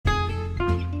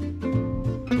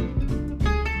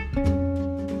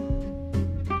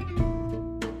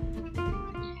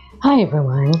Hi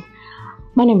everyone,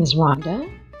 my name is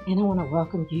Rhonda, and I want to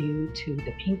welcome you to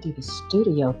the Pink Diva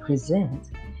Studio presents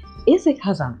Is It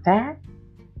Cause I'm Fat?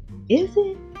 Is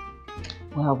it?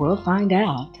 Well, we'll find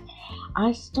out.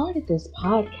 I started this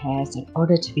podcast in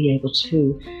order to be able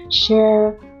to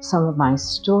share some of my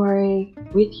story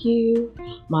with you,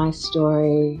 my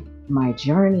story, my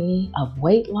journey of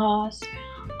weight loss,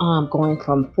 going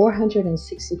from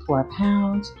 464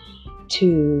 pounds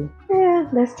to,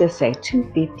 let's just say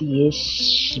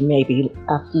 250-ish, maybe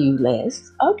a few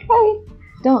less. Okay,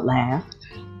 don't laugh.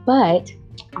 But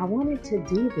I wanted to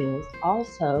do this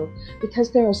also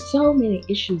because there are so many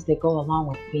issues that go along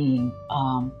with being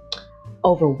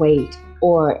overweight,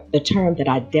 or the term that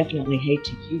I definitely hate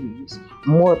to use,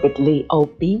 morbidly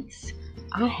obese.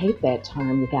 I hate that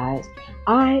term, you guys.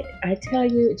 I tell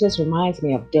you, it just reminds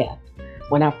me of death.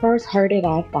 When I first heard it,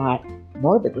 I thought,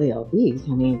 morbidly obese.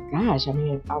 Gosh,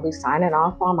 are we signing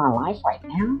off on my life right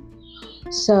now?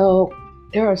 So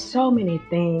there are so many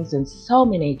things and so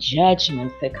many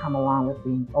judgments that come along with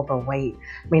being overweight.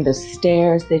 The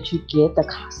stares that you get, the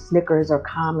snickers or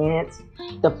comments,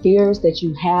 the fears that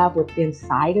you have within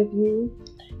inside of you.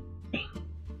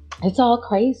 It's all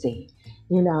crazy,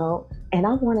 you know. And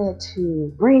I wanted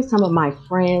to bring some of my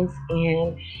friends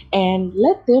in and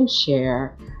let them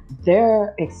share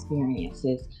their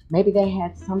experiences. Maybe they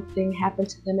had something happen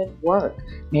to them at work.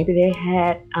 Maybe they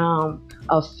had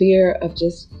a fear of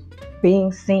just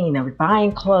being seen, of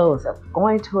buying clothes, of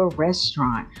going to a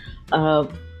restaurant,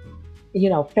 of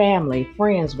family,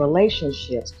 friends,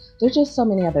 relationships. There's just so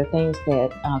many other things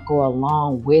that go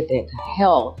along with it.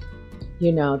 Health,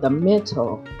 the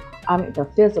mental, the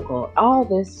physical. All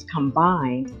this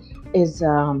combined is,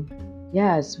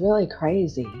 it's really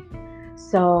crazy.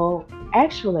 So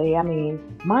actually,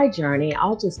 my journey,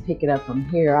 I'll just pick it up from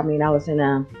here. I was in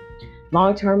a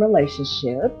long-term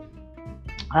relationship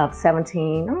of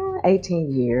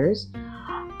 18 years.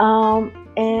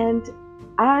 And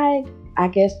I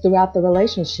guess throughout the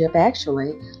relationship,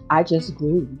 actually, I just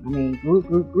grew.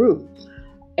 Grew.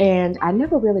 And I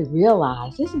never really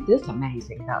realized, isn't this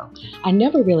amazing though? I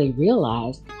never really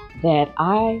realized that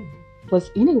I was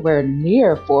anywhere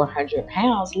near 400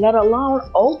 pounds, let alone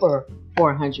over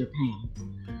 400 pounds.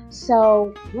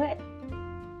 So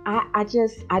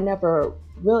I never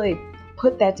really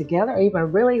put that together,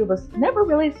 even really, it was never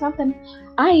really something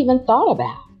I even thought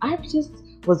about. I just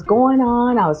was going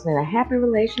on. I was in a happy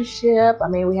relationship.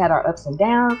 We had our ups and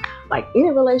downs, like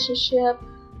any relationship,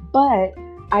 but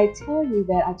I tell you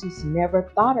that I just never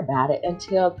thought about it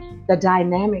until the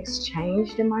dynamics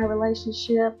changed in my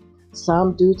relationship.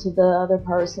 Some due to the other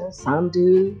person, some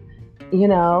due,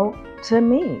 to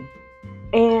me.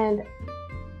 And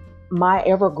my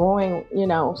ever-growing,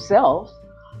 self,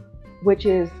 which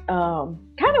is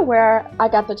kind of where I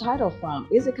got the title from.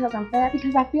 Is it because I'm fat?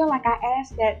 Because I feel like I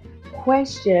asked that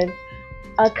question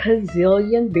a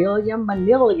gazillion, billion,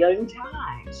 manillion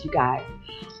times, you guys.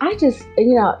 I just,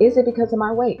 is it because of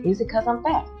my weight? Is it because I'm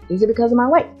fat? Is it because of my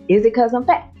weight? Is it because I'm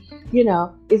fat?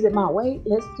 Is it my weight?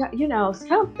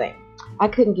 Something. I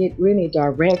couldn't get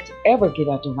ever get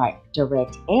a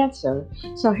direct answer.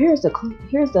 So here's a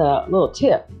little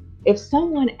tip. If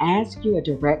someone asks you a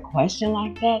direct question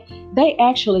like that, they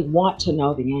actually want to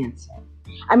know the answer.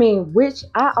 Which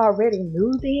I already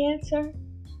knew the answer.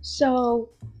 So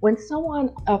when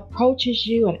someone approaches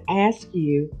you and asks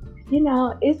you,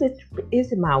 is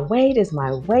it my weight? Is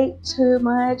my weight too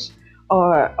much?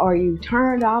 Or are you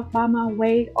turned off by my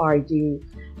weight? Are you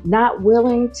not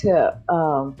willing to,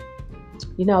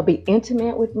 be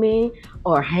intimate with me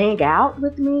or hang out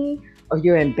with me? Or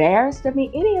you're embarrassed of me?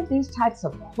 Any of these types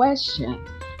of questions.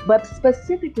 But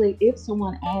specifically, if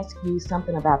someone asks you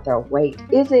something about their weight,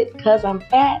 is it because I'm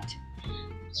fat?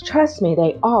 Trust me,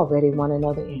 they already want to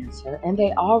know the answer, and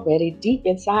they already deep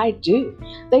inside do.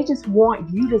 They just want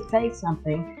you to say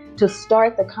something to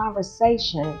start the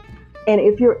conversation. And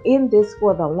if you're in this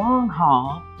for the long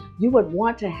haul, you would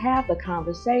want to have the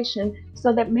conversation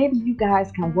so that maybe you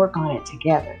guys can work on it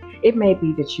together. It may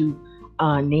be that you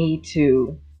need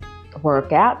to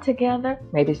work out together,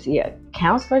 maybe see a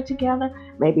counselor together,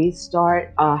 maybe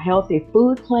start a healthy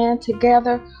food plan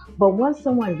together. But once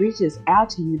someone reaches out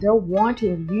to you, they're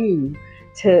wanting you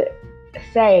to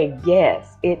say,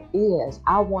 yes, it is.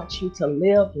 I want you to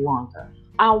live longer.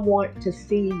 I want to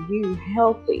see you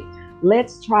healthy.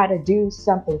 Let's try to do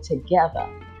something together.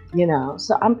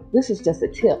 So this is just a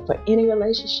tip for any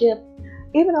relationship,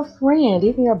 even a friend,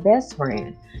 even your best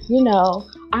friend.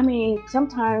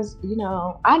 Sometimes,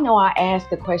 I know I asked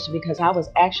the question because I was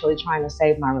actually trying to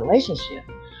save my relationship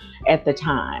at the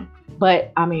time.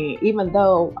 But I mean, even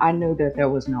though I knew that there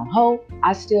was no hope,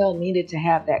 I still needed to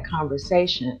have that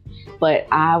conversation. But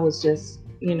I was just,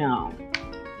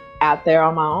 out there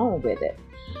on my own with it.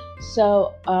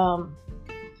 So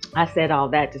I said all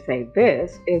that to say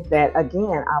this is that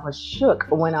again, I was shook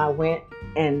when I went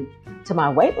and to my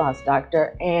weight loss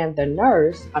doctor, and the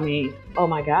nurse, I mean, oh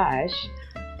my gosh,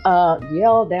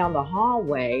 yelled down the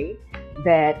hallway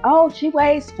that, oh, she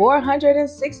weighs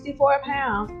 464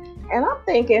 pounds. And I'm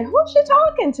thinking, who's she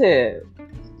talking to?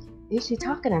 Is she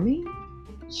talking to me?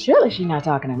 Surely she's not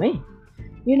talking to me.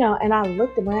 And I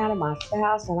looked around at my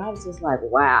spouse and I was just like,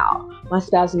 wow, my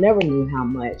spouse never knew how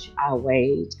much I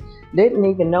weighed, didn't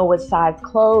even know what size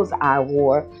clothes I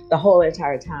wore the whole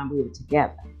entire time we were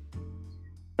together.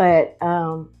 But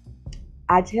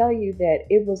I tell you that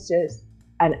it was just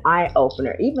an eye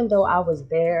opener. Even though I was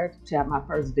there to have my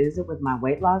first visit with my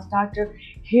weight loss doctor,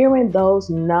 hearing those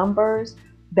numbers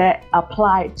that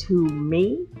applied to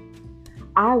me,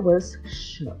 I was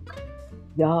shook.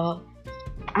 Y'all,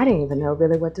 I didn't even know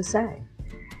really what to say.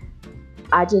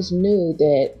 I just knew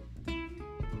that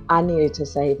I needed to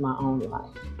save my own life.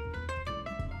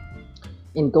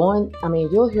 And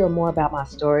you'll hear more about my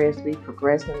story as we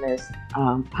progress in this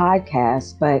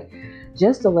podcast, but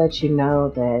just to let you know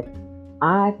that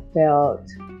I felt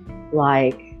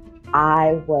like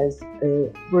I was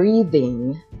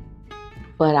breathing,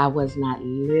 but I was not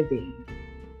living.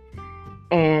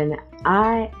 And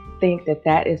I think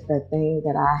that is the thing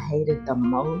that I hated the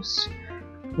most,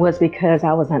 was because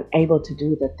I was unable to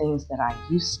do the things that I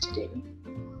used to do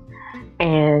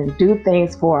and do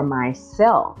things for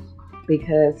myself,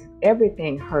 because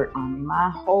everything hurt on me.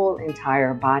 My whole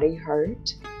entire body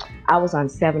hurt. I was on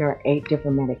 7 or 8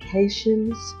 different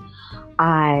medications.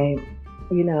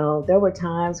 There were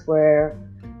times where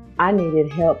I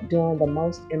needed help doing the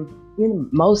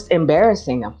most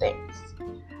embarrassing of things.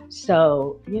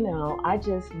 So, I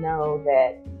just know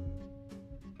that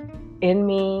in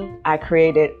me, I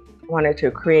wanted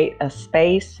to create a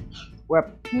space where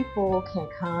people can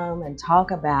come and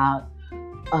talk about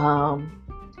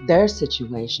their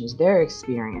situations, their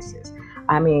experiences.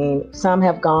 I mean, some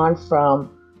have gone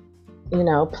from,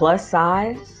 plus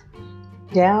size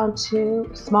down to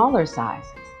smaller sizes.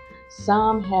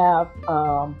 Some have,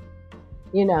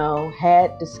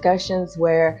 had discussions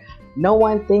where no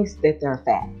one thinks that they're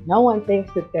fat. No one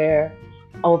thinks that they're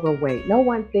overweight. No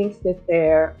one thinks that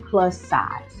they're plus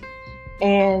size.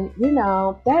 And,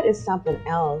 that is something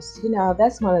else.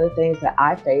 That's one of the things that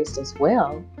I faced as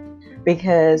well,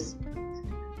 because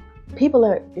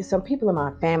some people in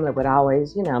my family would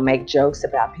always, make jokes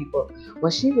about people.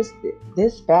 Well, she was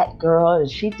this fat girl and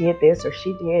she did this or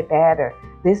she did that, or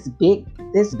this big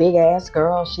ass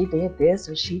girl, she did this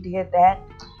or she did that.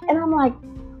 And I'm like,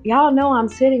 y'all know I'm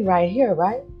sitting right here,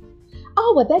 right?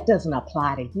 Oh, but that doesn't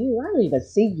apply to you. I don't even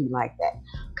see you like that.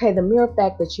 Okay, the mere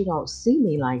fact that you don't see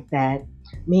me like that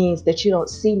means that you don't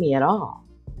see me at all.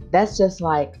 That's just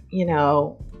like,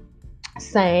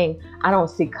 saying I don't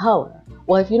see color.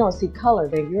 Well, if you don't see color,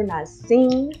 then you're not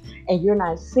seen and you're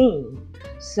not seen.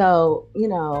 So,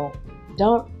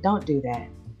 don't do that.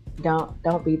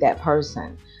 Don't be that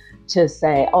person to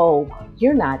say, oh,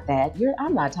 you're not that.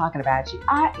 I'm not talking about you.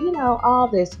 All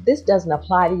this doesn't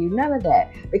apply to you. None of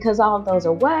that. Because all of those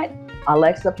are what?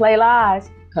 Alexa, play lies.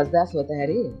 Because that's what that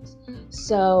is.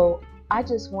 So I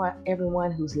just want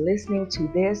everyone who's listening to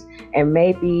this and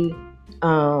maybe,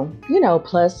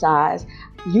 plus size,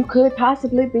 you could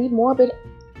possibly be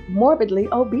morbidly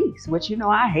obese, which,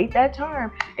 I hate that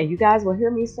term. And you guys will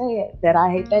hear me say it, that I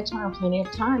hate that term plenty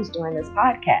of times during this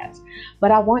podcast.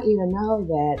 But I want you to know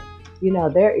that,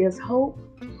 there is hope.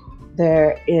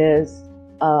 There is,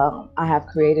 I have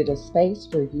created a space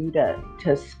for you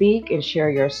to speak and share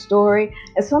your story.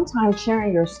 And sometimes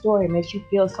sharing your story makes you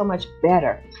feel so much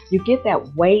better. You get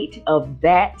that weight of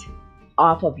that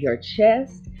off of your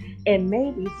chest and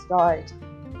maybe start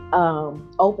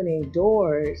opening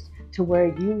doors to where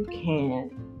you can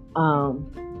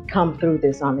come through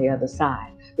this on the other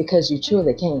side, because you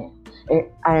truly can.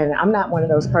 And I'm not one of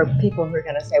those people who are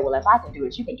going to say, well, if I can do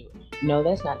it, you can do it. No,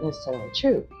 that's not necessarily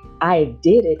true. I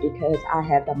did it because I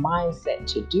had the mindset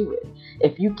to do it.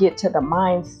 If you get to the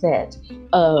mindset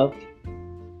of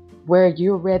where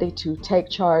you're ready to take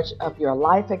charge of your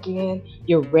life again,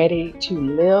 you're ready to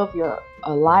live your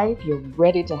life, you're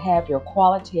ready to have your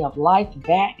quality of life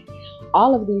back,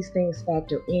 all of these things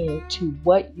factor into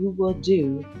what you will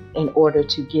do in order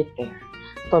to get there.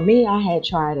 For me, I had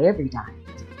tried every diet.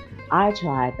 I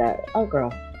tried that. Oh,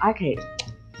 girl, I can't.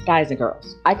 Guys and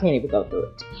girls, I can't even go through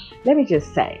it. Let me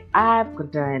just say,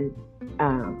 I've done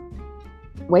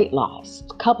weight loss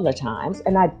a couple of times,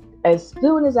 and as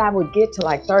soon as I would get to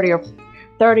like 30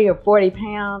 or 40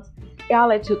 pounds,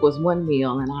 all it took was one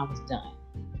meal and I was done.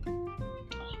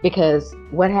 Because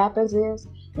what happens is,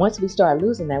 once we start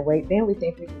losing that weight, then we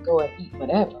think we can go and eat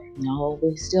whatever. No,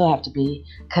 we still have to be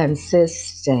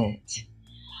consistent.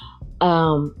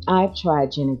 I've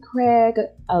tried Jenny Craig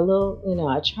a little,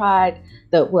 I tried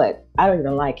I don't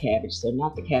even like cabbage, so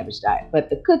not the cabbage diet, but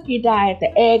the cookie diet,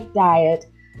 the egg diet.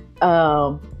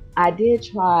 I did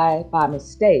try by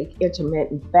mistake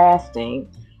intermittent fasting,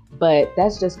 but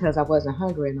that's just because I wasn't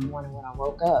hungry in the morning when I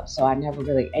woke up. So I never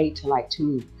really ate till like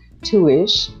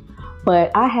two-ish.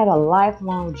 But I had a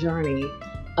lifelong journey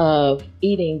of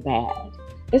eating bad.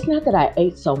 It's not that I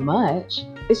ate so much.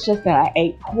 It's just that I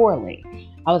ate poorly.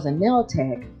 I was a nail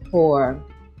tech for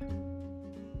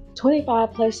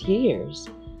 25 plus years.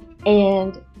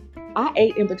 And I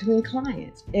ate in between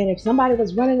clients. And if somebody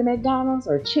was running to McDonald's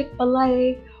or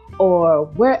Chick-fil-A or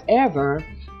wherever,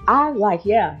 I like,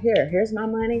 yeah, here's my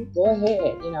money. Go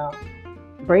ahead,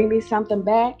 bring me something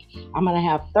back. I'm going to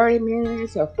have 30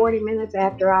 minutes or 40 minutes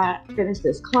after I finish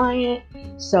this client.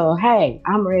 So, hey,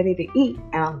 I'm ready to eat.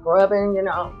 And I'm grubbing,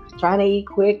 trying to eat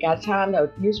quick. Got time to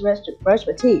brush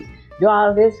my teeth. Do all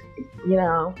of this,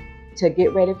 to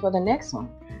get ready for the next one.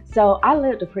 So I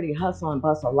lived a pretty hustle and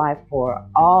bustle life for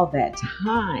all that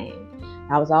time.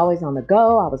 I was always on the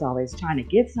go. I was always trying to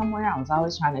get somewhere. I was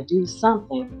always trying to do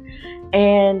something.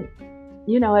 And,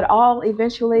 it all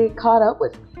eventually caught up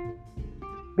with me.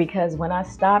 Because when I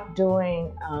stopped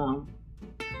doing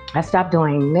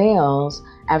nails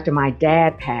after my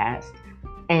dad passed,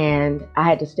 and I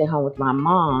had to stay home with my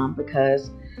mom because,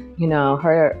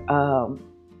 her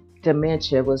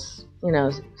dementia was,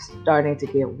 starting to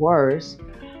get worse.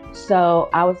 So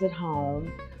I was at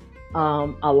home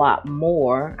a lot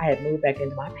more. I had moved back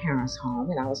into my parents' home,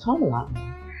 and I was home a lot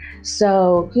more.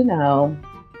 So,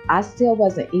 I still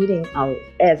wasn't eating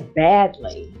as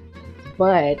badly.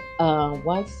 But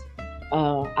once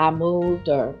I moved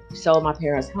or sold my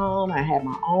parents' home, I had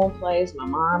my own place. My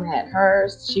mom had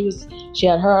hers. She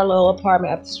had her little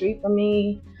apartment up the street from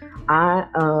me. I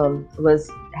was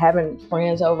having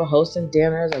friends over, hosting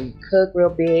dinners. I cook real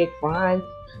big, frying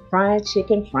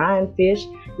chicken, frying fish,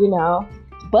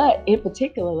 But in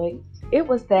particularly, it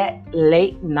was that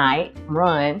late night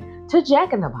run to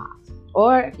Jack in the Box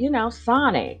or,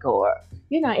 Sonic or,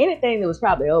 anything that was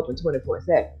probably open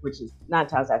 24/7, which is 9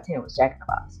 times out of 10 was Jack in the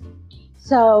Box.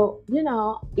 So,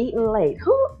 eating late.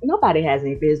 Nobody has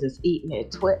any business eating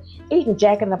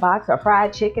Jack in the Box or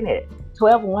fried chicken at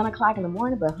 12 or 1 o'clock in the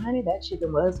morning. But honey, that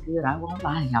chicken was good. I won't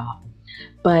lie to y'all.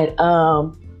 But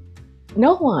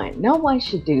no one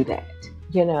should do that,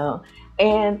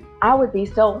 And I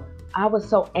was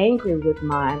so angry with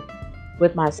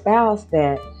my spouse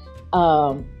that,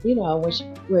 when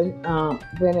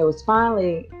it was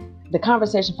finally, the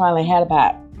conversation finally had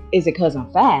about, is it because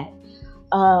I'm fat?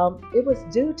 It was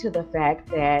due to the fact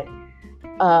that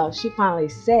she finally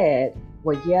said,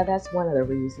 well, yeah, that's one of the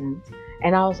reasons.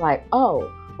 And I was like, oh,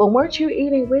 well, weren't you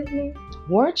eating with me?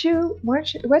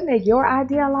 Wasn't it your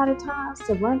idea a lot of times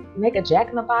to make a Jack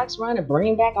in the Box run and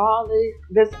bring back all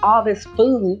this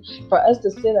food for us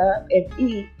to sit up and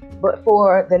eat, but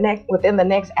within the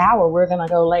next hour we're gonna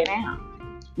go lay down,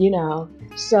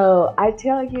 So I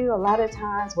tell you, a lot of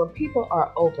times when people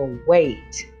are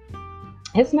overweight,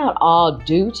 it's not all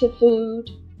due to food,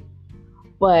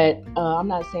 but I'm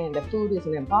not saying the food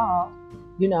isn't involved,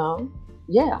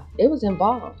 Yeah, it was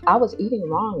involved. I was eating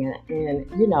wrong.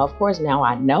 And, of course, now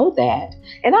I know that.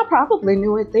 And I probably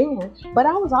knew it then. But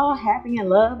I was all happy and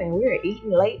love. And we were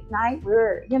eating late night. We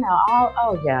were,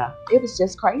 yeah. It was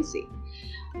just crazy.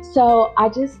 So I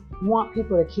just want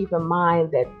people to keep in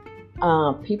mind that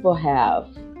people have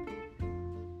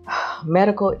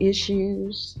medical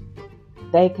issues.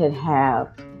 They could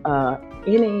have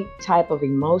any type of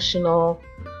emotional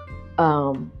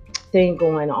thing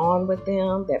going on with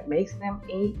them that makes them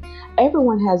eat.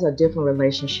 Everyone has a different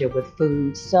relationship with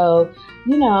food. So,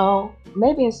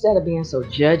 maybe instead of being so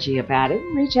judgy about it,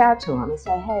 reach out to them and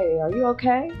say, hey, are you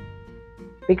okay?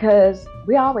 Because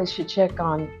we always should check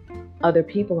on other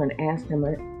people and ask them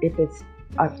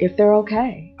if they're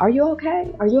okay. Are you okay?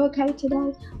 Are you okay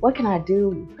today? What can I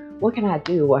do?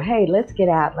 Or, hey, let's get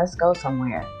out. Let's go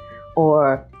somewhere.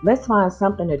 Or let's find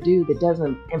something to do that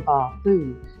doesn't involve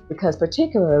food. Because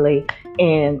particularly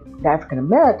in the African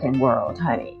American world,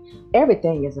 honey,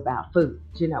 everything is about food.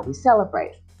 We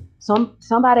celebrate.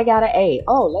 Somebody got an A.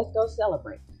 Oh, let's go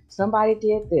celebrate. Somebody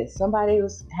did this. Somebody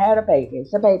had a baby.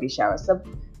 It's a baby shower. It's a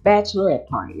bachelorette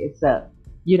party. It's a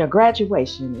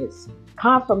graduation. It's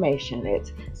confirmation.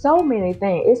 It's so many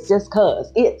things. It's just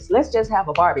let's just have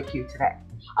a barbecue today.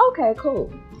 Okay,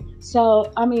 cool.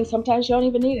 So, I mean, sometimes you don't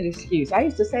even need an excuse. I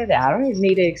used to say that. I don't even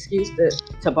need an excuse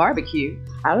to barbecue.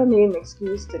 I don't need an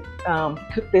excuse to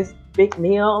cook this big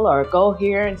meal or go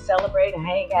here and celebrate and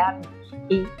hang out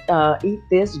and eat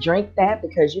this, drink that,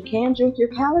 because you can drink your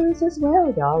calories as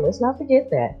well, y'all. Let's not forget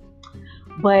that.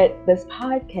 But this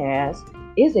podcast,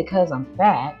 Is It 'Cause I'm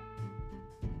Fat?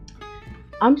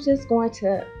 I'm just going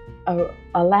to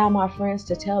allow my friends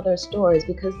to tell their stories,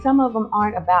 because some of them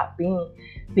aren't about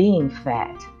being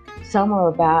fat. Some are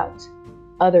about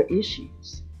other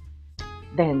issues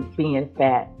than being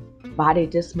fat. Body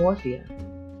dysmorphia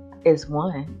is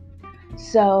one.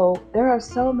 So there are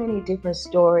so many different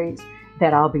stories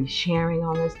that I'll be sharing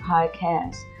on this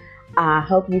podcast. I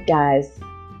hope you guys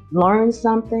learn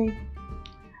something.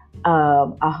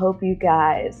 I hope you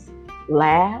guys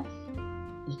laugh.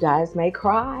 You guys may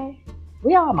cry.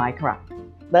 We all might cry.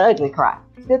 The ugly cry.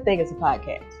 Good thing it's a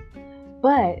podcast.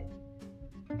 But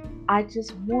I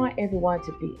just want everyone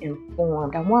to be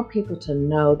informed. I want people to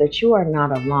know that you are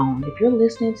not alone. If you're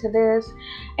listening to this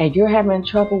and you're having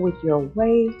trouble with your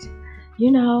weight,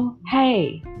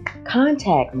 hey,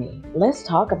 contact me. Let's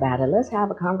talk about it. Let's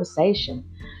have a conversation.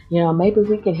 Maybe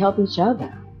we can help each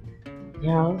other.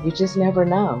 You just never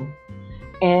know.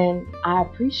 And I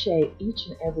appreciate each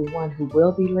and every one who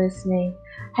will be listening.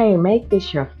 Hey, make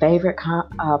this your favorite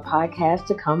podcast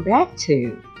to come back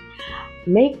to.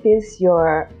 Make this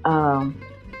your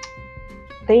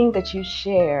thing that you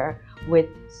share with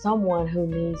someone who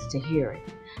needs to hear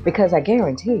it. Because I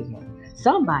guarantee you,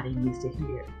 somebody needs to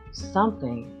hear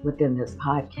something within this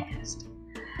podcast.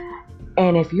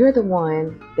 And if you're the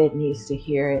one that needs to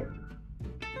hear it,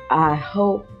 I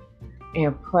hope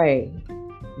and pray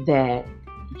that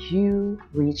you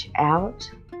reach out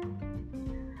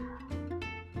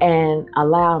and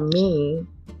allow me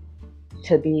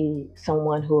to be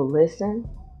someone who will listen,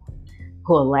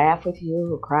 who will laugh with you, who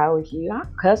will cry with you. I'll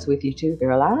cuss with you too,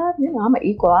 girl. I'm an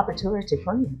equal opportunity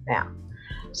friend now.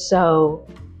 So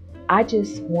I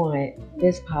just want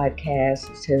this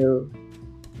podcast to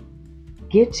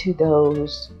get to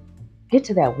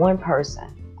that one person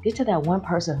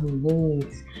who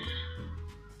needs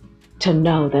to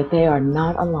know that they are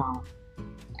not alone.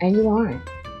 And you aren't.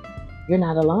 You're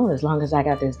not alone as long as I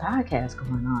got this podcast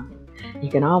going on. You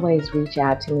can always reach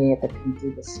out to me at the Pink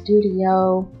Diva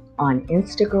Studio on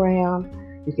Instagram.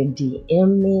 You can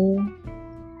DM me.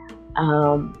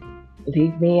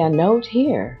 Leave me a note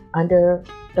here under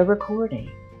the recording,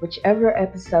 whichever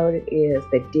episode it is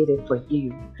that did it for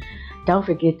you. Don't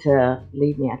forget to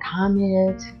leave me a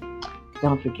comment.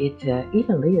 Don't forget to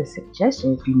even leave a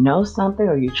suggestion. If you know something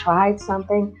or you tried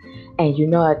something and you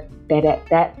know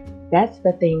that's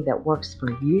the thing that works for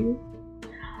you,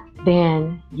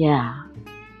 then yeah,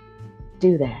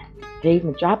 do that.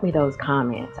 Even drop me those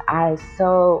comments. I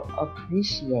so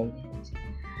appreciate it.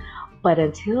 But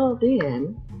until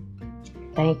then,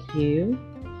 thank you.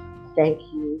 Thank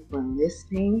you for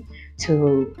listening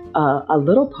to a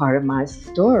little part of my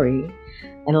story.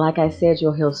 And like I said,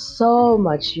 you'll hear so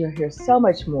much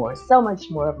more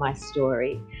of my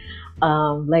story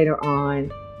later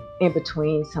on in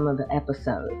between some of the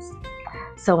episodes.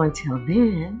 So until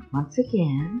then, once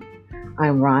again,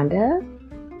 I'm Rhonda.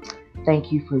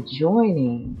 Thank you for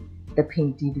joining the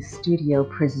Pink Diva Studio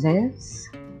presents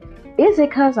Is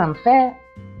It 'Cause I'm Fat?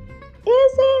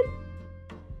 Is it?